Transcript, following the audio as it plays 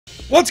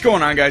What's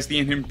going on, guys? The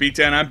Inhuman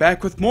Pizza, and I'm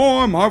back with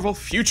more Marvel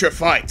Future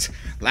Fight.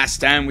 Last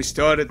time we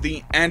started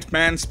the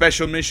Ant-Man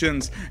special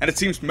missions, and it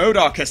seems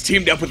MODOK has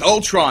teamed up with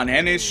Ultron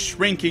and is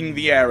shrinking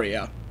the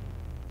area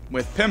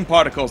with Pym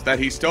particles that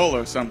he stole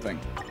or something.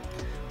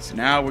 So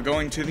now we're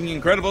going to the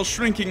Incredible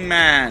Shrinking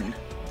Man.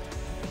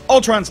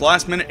 Ultron's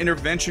last-minute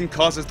intervention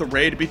causes the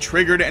ray to be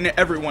triggered, and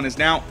everyone is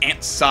now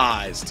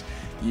ant-sized.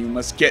 You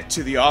must get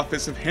to the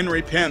office of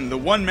Henry Pym, the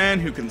one man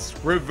who can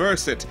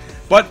reverse it,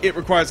 but it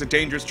requires a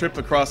dangerous trip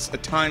across a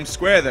Times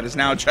Square that is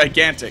now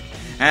gigantic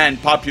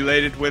and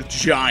populated with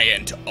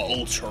giant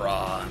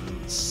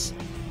Ultrons.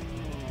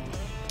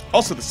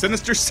 Also, the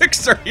Sinister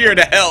Six are here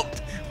to help.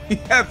 We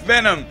have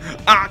Venom,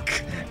 Ock,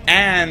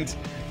 and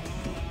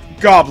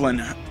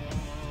Goblin.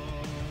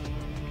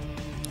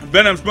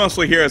 Venom's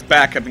mostly here as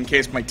backup in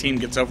case my team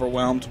gets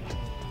overwhelmed.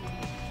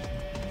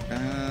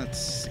 Let's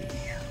see.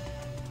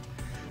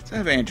 Let's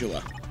have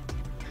Angela.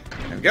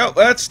 There we go.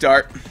 Let's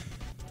start.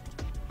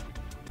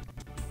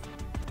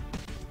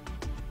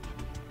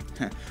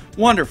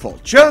 Wonderful.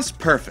 Just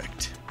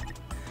perfect.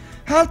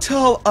 How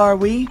tall are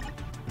we?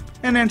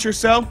 An inch or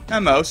so,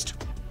 at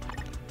most.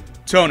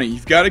 Tony,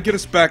 you've got to get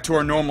us back to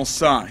our normal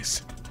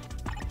size.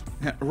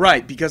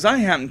 Right, because I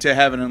happen to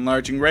have an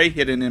enlarging ray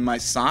hidden in my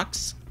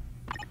socks.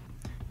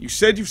 You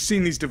said you've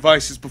seen these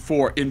devices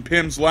before in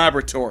Pym's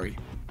laboratory.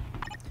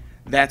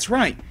 That's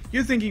right.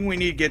 You're thinking we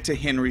need to get to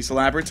Henry's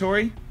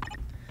laboratory?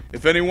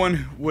 If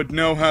anyone would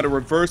know how to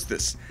reverse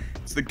this,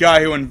 it's the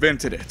guy who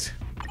invented it.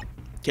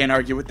 Can't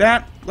argue with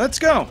that. Let's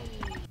go.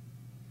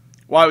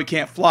 Why we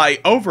can't fly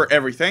over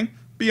everything,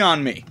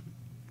 beyond me.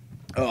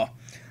 Oh,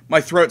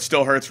 my throat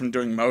still hurts from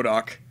doing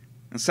MODOK.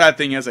 The sad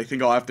thing is, I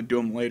think I'll have to do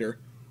them later.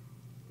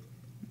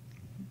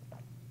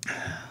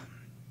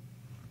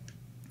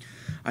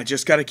 I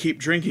just gotta keep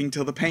drinking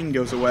till the pain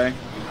goes away.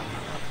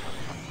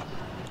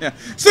 Yeah.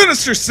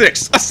 Sinister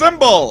Six,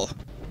 assemble!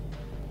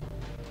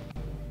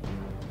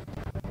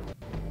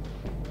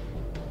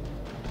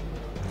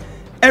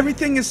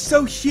 Everything is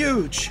so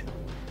huge.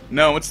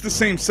 No, it's the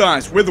same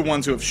size. We're the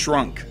ones who have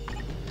shrunk.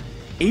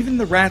 Even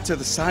the rats are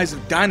the size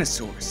of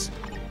dinosaurs.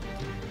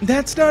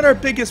 That's not our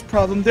biggest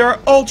problem. There are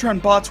Ultron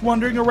bots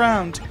wandering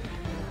around.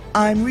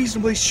 I'm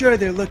reasonably sure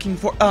they're looking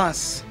for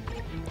us.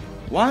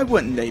 Why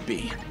wouldn't they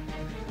be?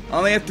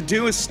 All they have to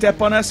do is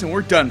step on us and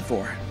we're done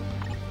for.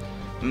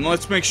 And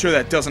let's make sure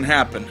that doesn't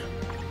happen.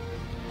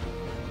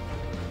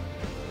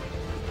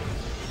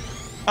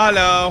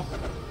 Hello.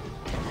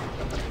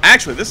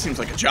 Actually, this seems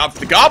like a job for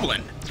the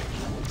Goblin.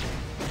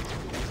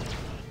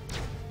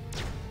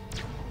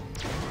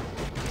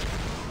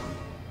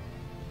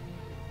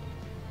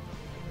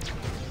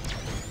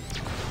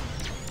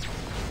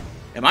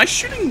 Am I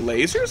shooting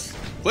lasers?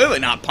 Clearly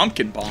not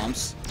pumpkin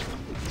bombs.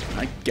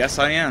 I guess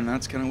I am.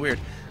 That's kind of weird.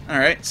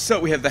 Alright, so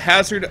we have the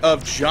hazard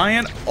of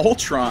giant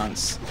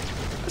Ultrons.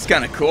 That's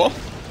kind of cool.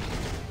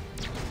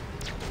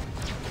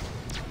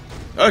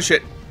 Oh,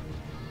 shit.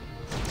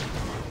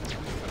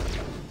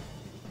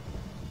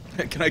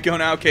 Can I go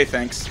now? Okay,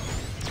 thanks.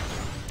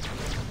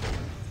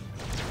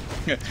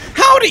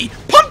 Howdy!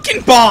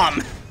 Pumpkin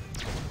bomb!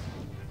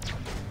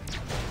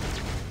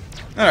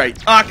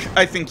 Alright, Ock,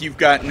 I think you've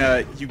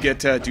gotten, you get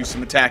to do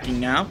some attacking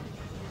now.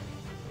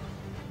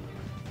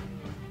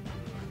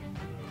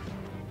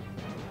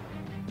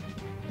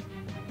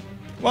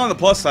 Well, on the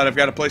plus side, I've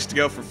got a place to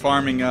go for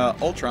farming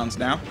Ultrons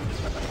now.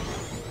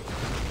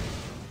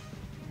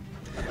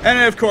 And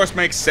it, of course,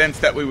 makes sense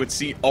that we would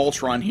see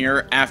Ultron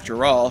here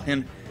after all.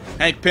 And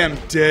Hank Pym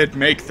did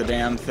make the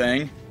damn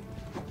thing.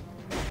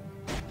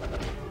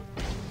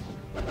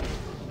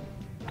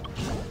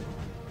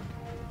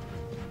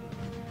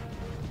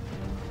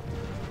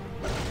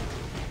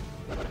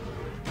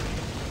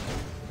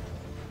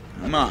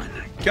 Come on.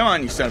 Come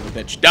on, you son of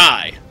a bitch.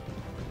 Die.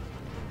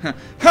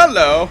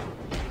 Hello.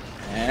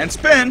 And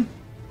spin.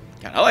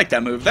 God, I like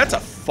that move. That's a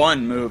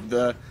fun move.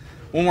 The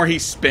one where he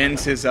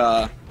spins his,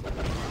 that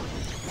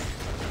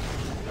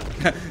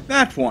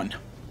one.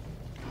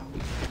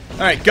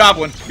 Alright,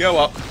 Goblin, go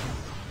up.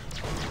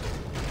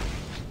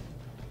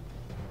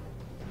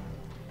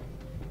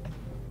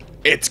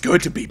 It's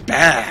good to be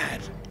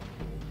bad.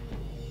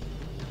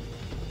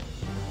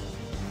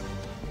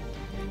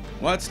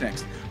 What's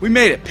next? We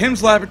made it.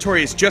 Pym's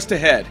laboratory is just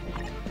ahead.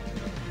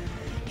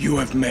 You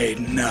have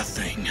made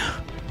nothing.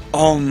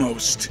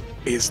 Almost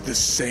is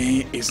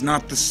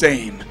not the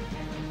same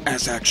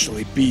as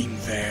actually being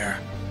there.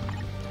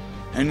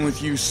 And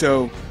with you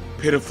so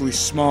pitifully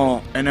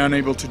small and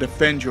unable to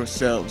defend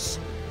yourselves,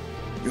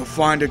 you'll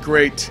find a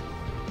great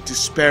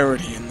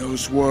disparity in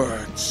those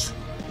words.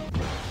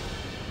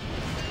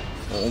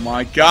 Oh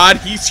my god,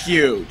 he's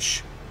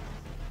huge.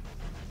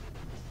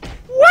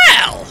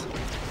 Well!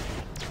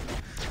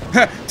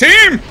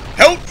 Team,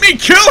 help me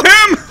kill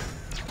him!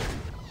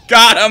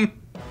 Got him!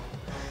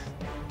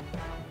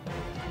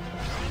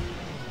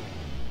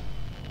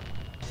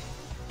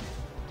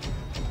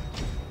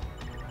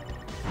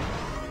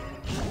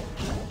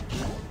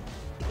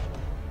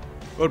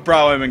 Would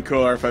probably have been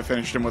cooler if I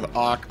finished him with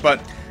Ock,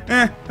 but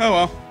oh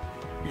well.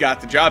 You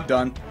got the job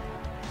done.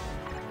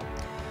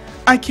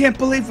 I can't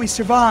believe we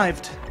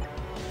survived.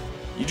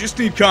 You just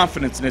need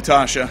confidence,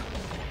 Natasha.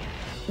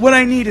 What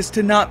I need is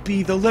to not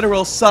be the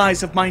literal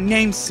size of my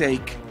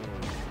namesake.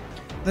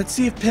 Let's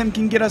see if Pym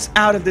can get us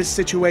out of this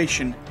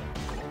situation.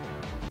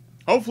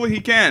 Hopefully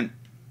he can.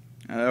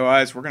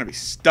 Otherwise, we're gonna be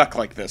stuck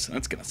like this, and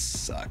it's gonna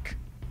suck.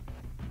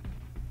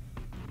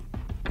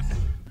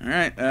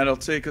 Alright, that'll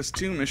take us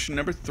to mission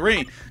number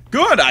 3.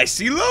 Good, I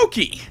see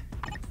Loki!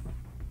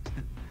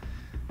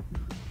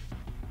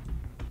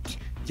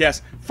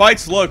 Yes,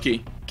 fights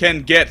Loki,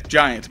 can get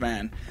Giant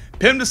Man.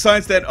 Pym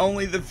decides that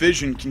only the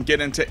Vision can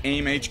get into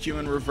AIM HQ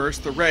and reverse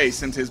the ray,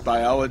 since his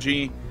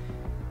biology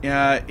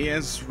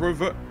is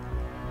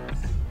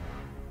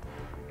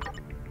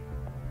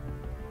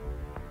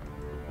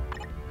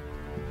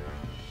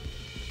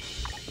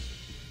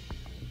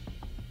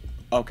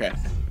Okay.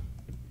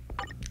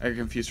 I got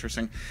confused for a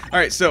second.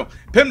 Alright, so,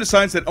 Pym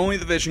decides that only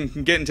the Vision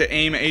can get into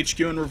AIM HQ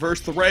and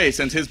reverse the ray,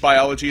 since his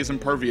biology is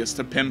impervious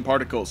to Pym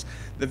particles.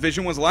 The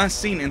Vision was last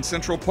seen in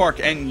Central Park,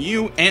 and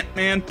you,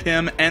 Ant-Man,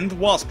 Pym, and the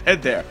Wasp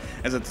head there.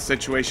 As if the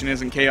situation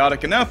isn't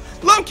chaotic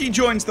enough, Loki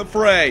joins the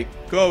fray!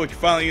 Cool, we can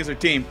finally use our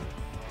team.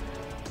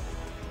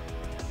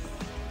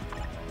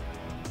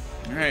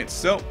 Alright,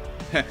 so,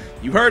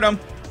 you heard him.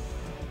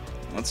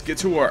 Let's get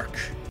to work.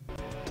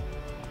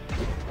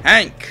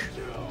 Hank!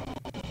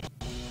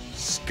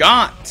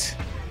 Scott!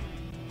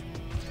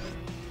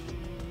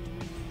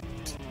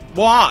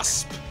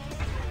 Wasp!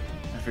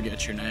 I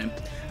forget your name.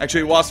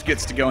 Actually, Wasp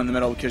gets to go in the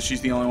middle because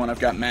she's the only one I've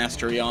got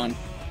mastery on.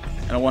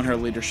 And I want her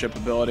leadership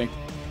ability.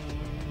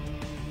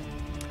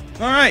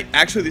 Alright,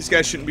 actually these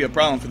guys shouldn't be a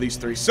problem for these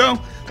 3,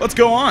 so let's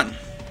go on.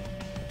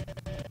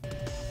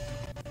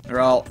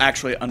 They're all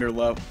actually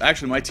underleveled.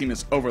 Actually, my team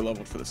is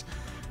overleveled for this.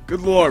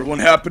 Good lord, what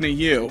happened to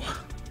you?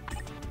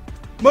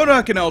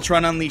 MODOK and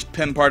Ultron unleashed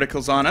Pym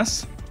particles on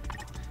us.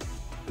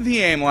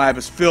 The AIM lab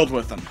is filled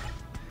with them.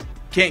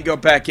 Can't go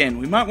back in.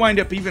 We might wind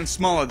up even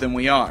smaller than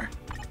we are.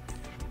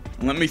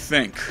 Let me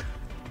think.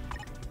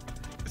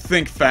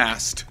 Think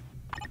fast.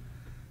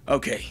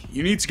 Okay,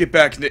 you need to get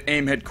back into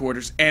AIM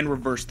headquarters and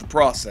reverse the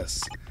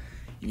process.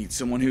 You need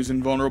someone who's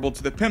invulnerable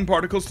to the Pym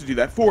particles to do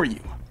that for you.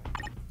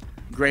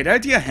 Great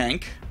idea,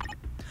 Hank.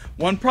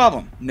 One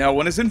problem. No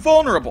one is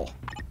invulnerable.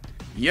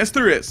 Yes,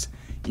 there is.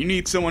 You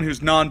need someone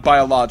who's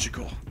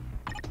non-biological.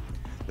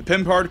 The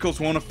Pym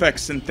particles won't affect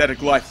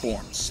synthetic life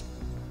forms.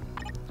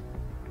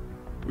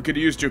 We could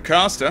use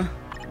Jocasta.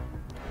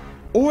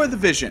 Or the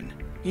Vision.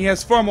 He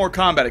has far more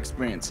combat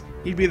experience.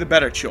 He'd be the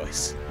better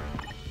choice.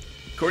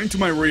 According to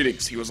my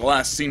readings, he was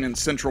last seen in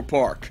Central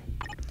Park.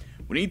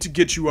 We need to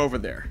get you over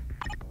there.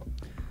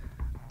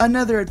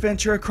 Another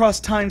adventure across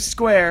Times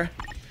Square.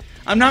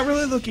 I'm not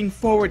really looking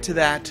forward to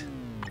that.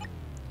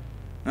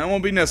 That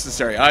won't be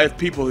necessary. I have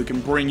people who can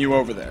bring you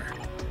over there.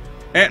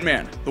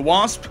 Ant-Man, the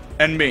Wasp,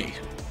 and me.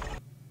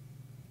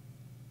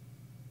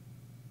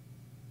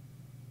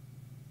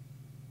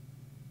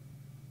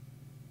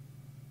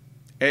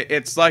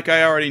 It's like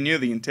I already knew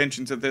the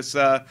intentions of this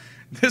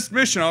this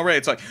mission already.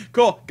 It's like,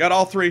 cool, got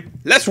all 3.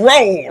 Let's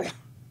roll!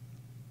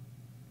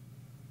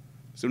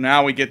 So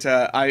now we get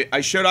to... I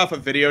showed off a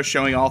video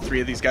showing all 3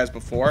 of these guys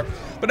before,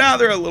 but now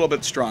they're a little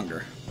bit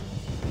stronger.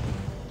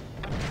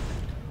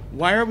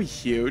 Why are we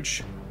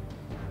huge?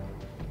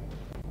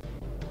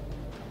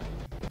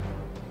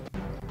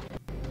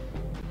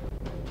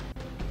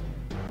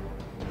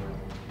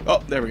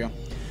 Oh, there we go.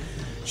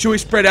 Should we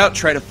spread out,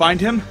 try to find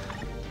him?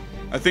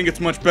 I think it's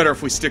much better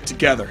if we stick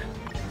together.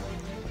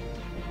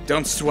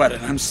 Don't sweat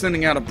it. I'm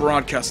sending out a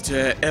broadcast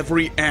to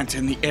every ant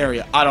in the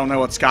area. I don't know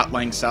what Scott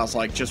Lang sounds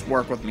like. Just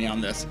work with me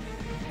on this.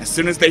 As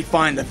soon as they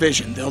find the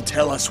Vision, they'll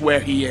tell us where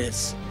he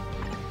is.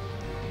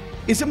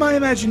 Is it my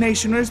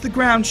imagination or is the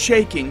ground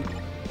shaking?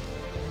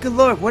 Good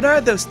lord, what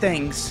are those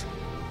things?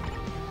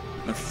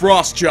 The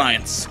frost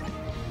giants.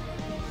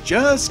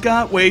 Just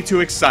got way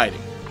too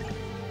exciting.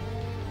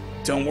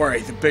 Don't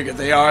worry, the bigger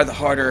they are, the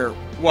harder...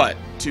 What?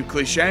 Too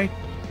cliche?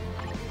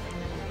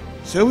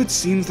 So it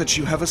seems that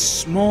you have a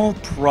small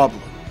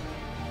problem.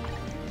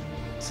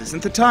 This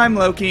isn't the time,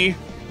 Loki.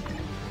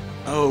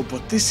 Oh,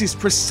 but this is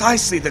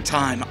precisely the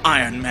time,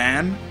 Iron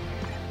Man.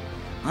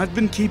 I've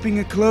been keeping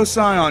a close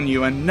eye on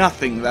you, and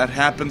nothing that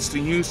happens to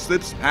you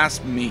slips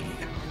past me.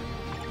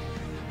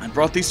 I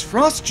brought these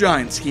frost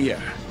giants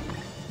here.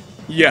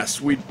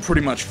 Yes, we'd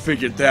pretty much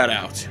figured that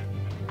out.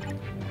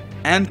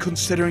 And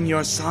considering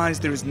your size,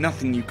 there is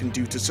nothing you can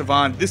do to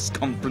survive this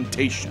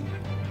confrontation.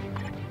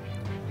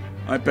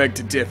 I beg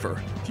to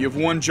differ. If you have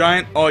one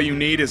giant, all you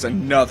need is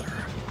another.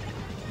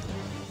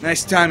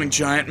 Nice timing,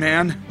 Giant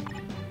Man.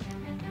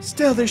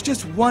 Still, there's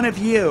just one of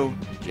you.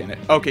 Janet.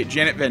 Okay,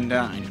 Janet Van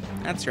Dyne.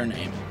 That's her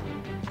name.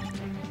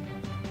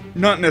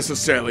 Not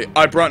necessarily.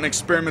 I brought an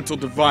experimental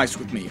device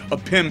with me. A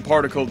Pym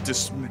particle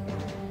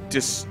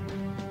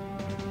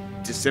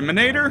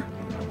disseminator?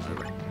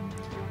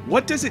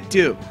 What does it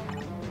do?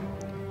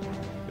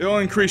 It'll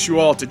increase you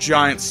all to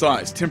giant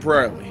size,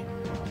 temporarily.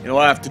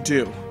 It'll have to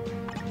do.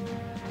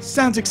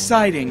 Sounds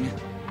exciting.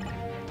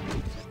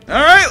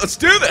 Alright, let's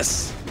do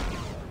this!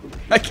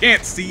 I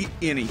can't see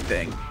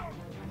anything.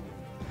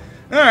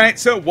 Alright,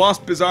 so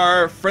Wasp is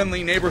our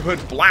friendly neighborhood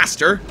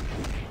blaster.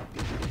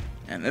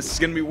 And this is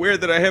going to be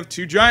weird that I have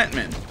 2 giant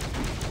men.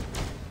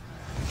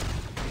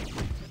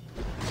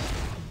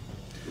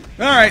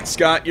 Alright,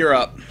 Scott, you're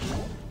up.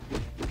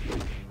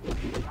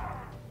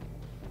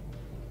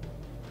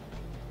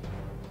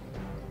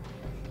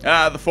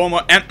 The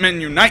former Ant-Men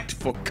unite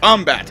for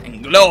combat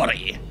and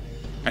glory.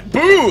 And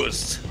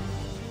boost!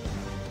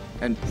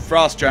 And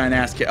Frost Giant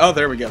ass kid. Oh,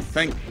 there we go.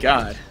 Thank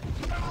God.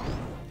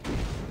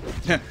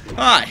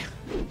 Hi.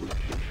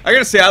 I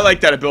gotta say, I like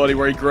that ability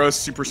where he grows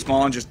super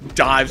small and just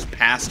dives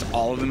past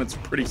all of them. It's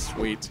pretty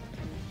sweet.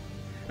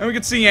 And we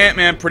can see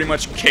Ant-Man pretty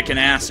much kicking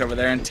ass over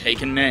there and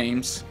taking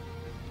names.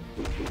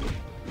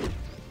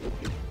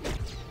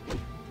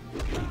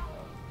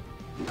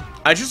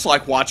 I just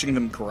like watching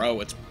them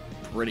grow. It's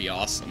pretty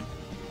awesome.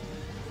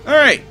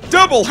 Alright,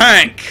 Double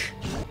Hank!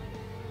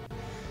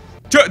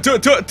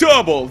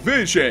 Double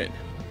Vision!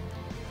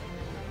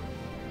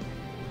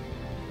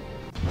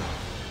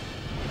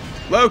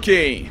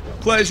 Loki,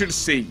 pleasure to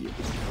see you.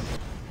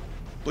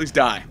 Please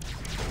die.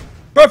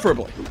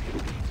 Preferably.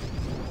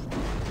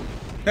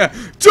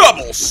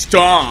 Double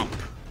Stomp!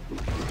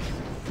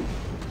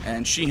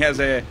 And he has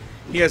a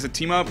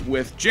team up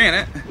with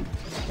Janet.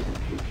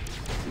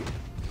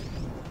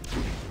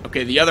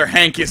 Okay, the other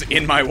Hank is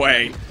in my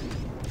way.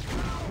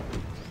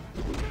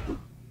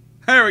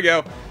 There we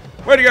go.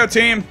 Way to go,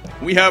 team.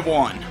 We have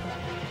won.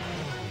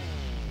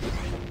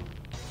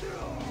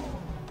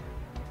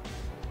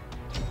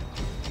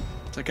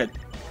 It's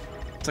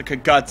like a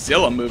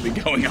Godzilla movie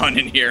going on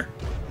in here.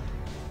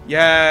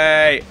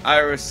 Yay! I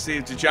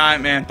received a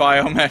Giant Man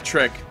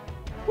biometric.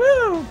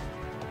 Woo!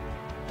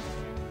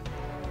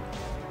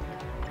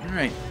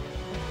 Alright.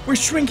 We're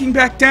shrinking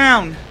back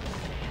down.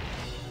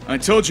 I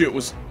told you it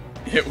was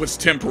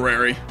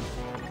temporary.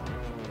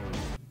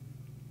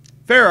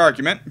 Fair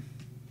argument.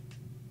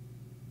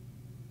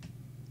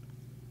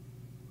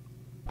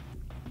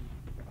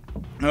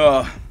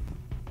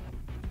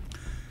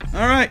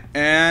 Alright,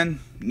 and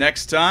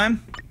next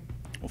time,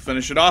 we'll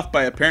finish it off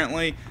by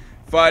apparently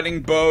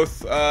fighting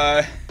both,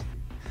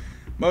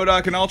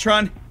 MODOK and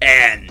Ultron,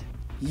 and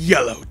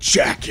Yellow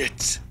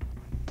Jacket.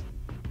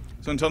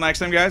 So until next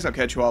time, guys, I'll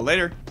catch you all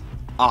later.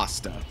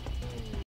 Asta.